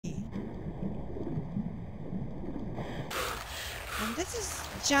This is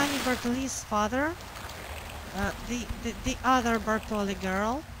Gianni Bartoli's father. The other Bartoli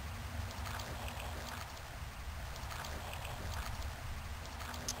girl.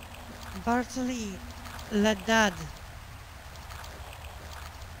 Bartoli, le dad.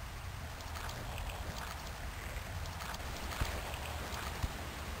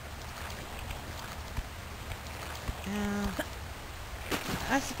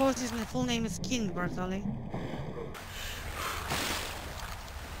 I suppose his full name is King Bartoli.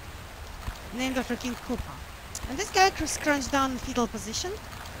 Named after King Koopa. And this guy scrunched down in fetal position.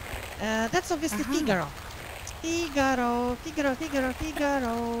 That's obviously Figaro. Figaro.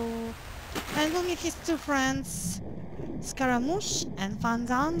 And we'll meet his two friends, Scaramouche and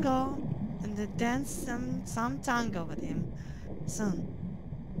Fandango. And they dance some tango with him soon.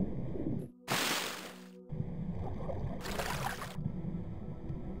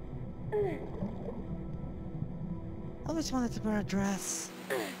 Always wanted to wear a dress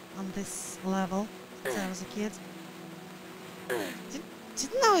on this level since I was a kid.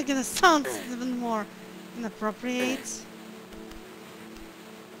 Didn't know it's gonna sound even more inappropriate.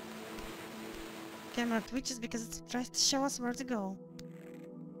 Camera twitches because it tries to show us where to go.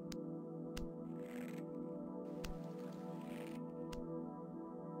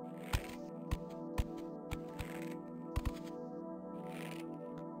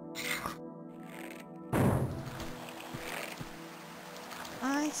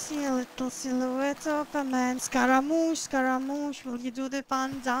 I see a little silhouette of a man. Scaramouche, Scaramouche, will you do the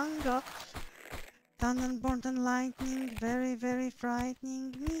fandango? Thunderbolt and lightning, very, very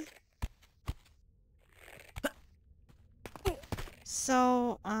frightening me.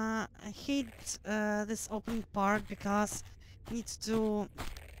 So, I hate this opening part because it needs to do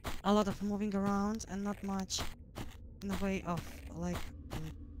a lot of moving around and not much in the way of, like,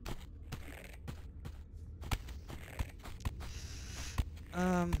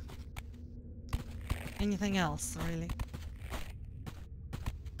 anything else, really.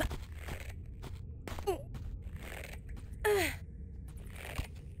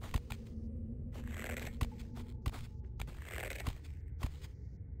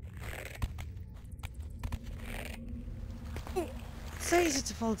 It's so easy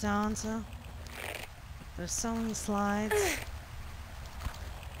to fall down, so there's so many slides.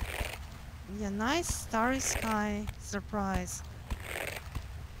 Yeah, nice starry sky surprise.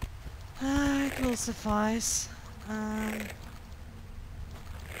 It will suffice.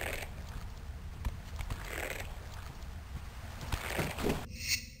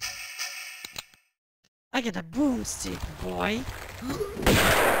 I get a boomstick, boy.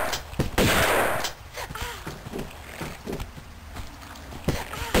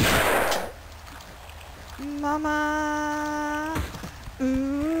 Mama,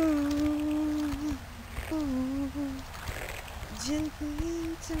 ooh, didn't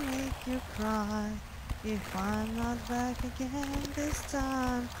mean to make you cry. If I'm not back again this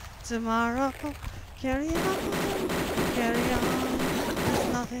time, tomorrow, carry on, carry on. 'Cause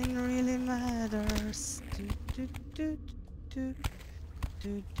nothing really matters.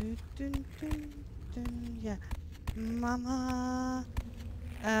 Yeah, Mama.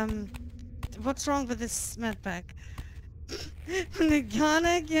 What's wrong with this medpack? The gun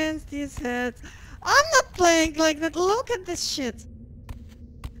against his head. I'm not playing like that. Look at this shit.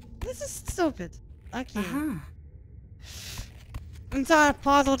 This is stupid. Okay. Entire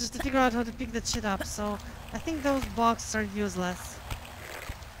puzzle just to figure out how to pick that shit up. So I think those boxes are useless.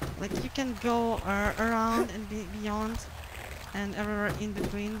 Like you can go around and beyond and everywhere in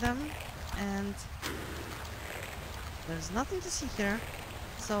between them. And there's nothing to see here.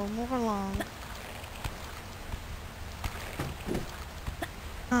 So move along.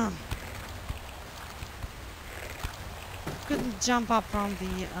 Couldn't jump up from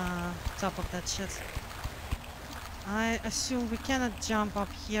the top of that shit. I assume we cannot jump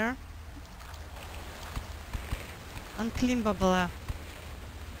up here. Unclimbable.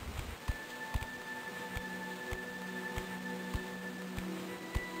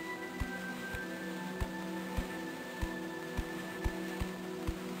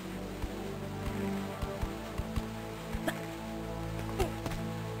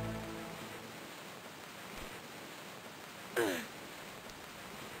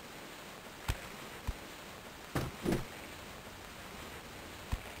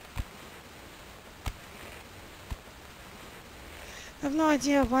 I have no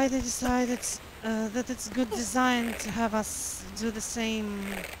idea why they decided that it's good design to have us do the same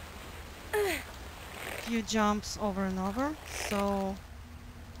few jumps over and over, so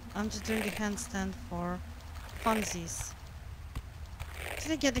I'm just doing a handstand for funsies.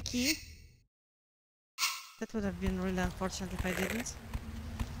 Did I get the key? That would have been really unfortunate if I didn't.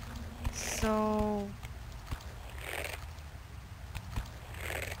 So...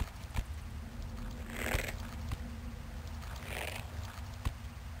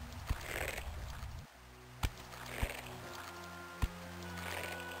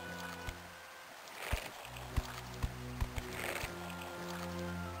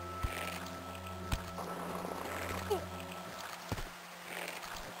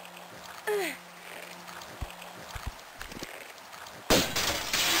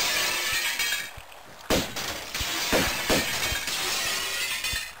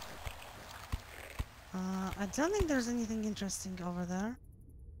 I don't think there's anything interesting over there.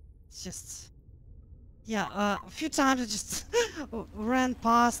 It's just... Yeah, a few times I just ran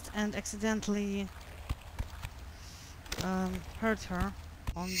past and accidentally hurt her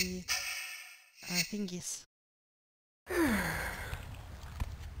on the thingies.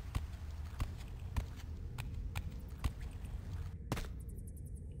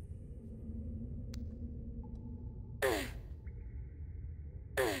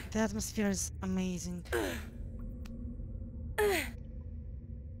 The atmosphere is amazing.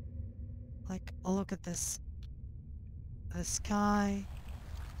 Like, look at this. The sky,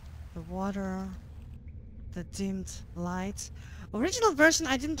 the water, the dimmed lights. Original version,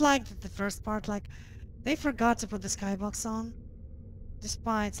 I didn't like the first part. Like, they forgot to put the skybox on.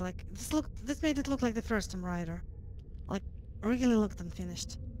 Despite, like, this made it look like the first Tomb Raider. Like, really looked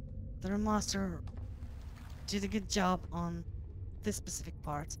unfinished. The remaster did a good job on this specific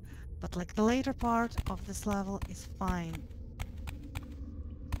part. But, like, the later part of this level is fine.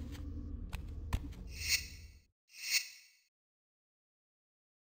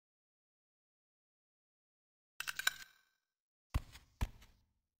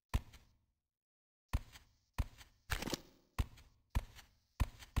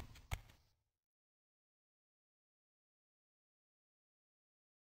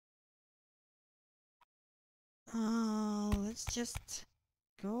 Let's just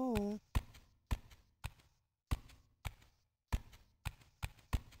go.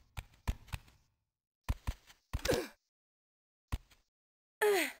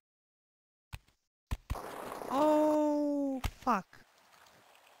 Oh, fuck.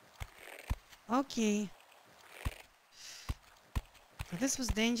 Okay. This was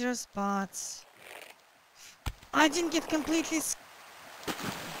dangerous, but I didn't get completely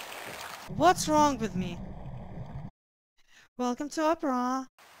What's wrong with me? Welcome to opera.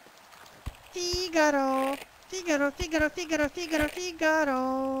 Figaro. Figaro, Figaro, Figaro, Figaro,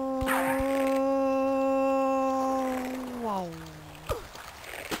 Figaro. Wow.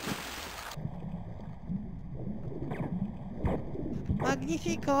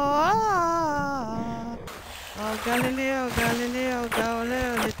 Magnifico. Oh, Galileo, Galileo,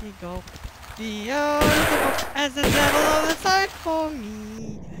 Galileo, let me go. Beautiful as the devil on the side for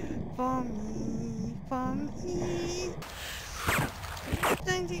me. For me, for me.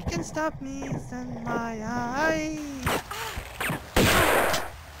 Nothing can stop me, in my eyes.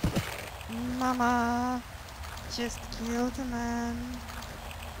 Mama just killed a man.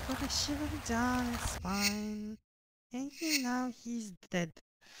 Put a shiver down his spine. And now he's dead.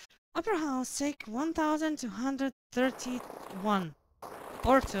 Upper house, take 1231.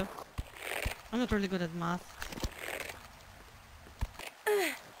 Or 2. I'm not really good at math.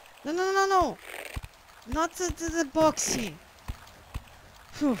 No, no, no, no! Not the boxy!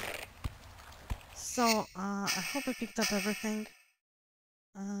 Phew. So, I hope I picked up everything.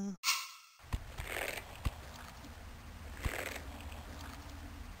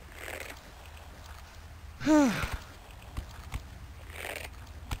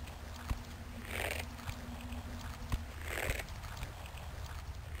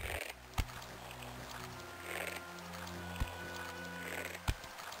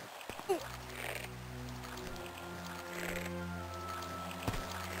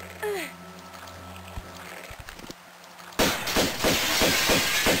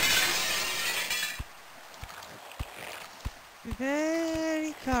 Be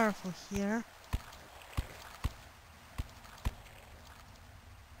very careful here.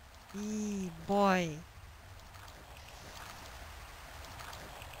 Boy.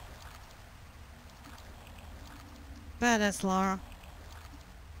 Badass, Lara.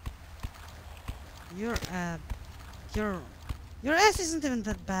 Your ass isn't even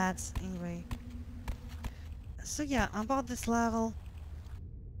that bad anyway. So yeah, about this level,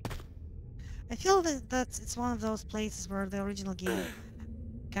 I feel that it's one of those places where the original game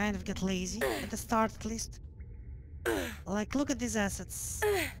kind of get lazy, at the start at least. Like, look at these assets.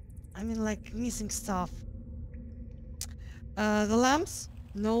 I mean, like, missing stuff. The lamps?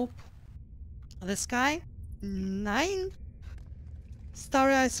 Nope. The sky? 9?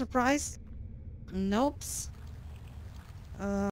 Starry Eye Surprise? Nopes.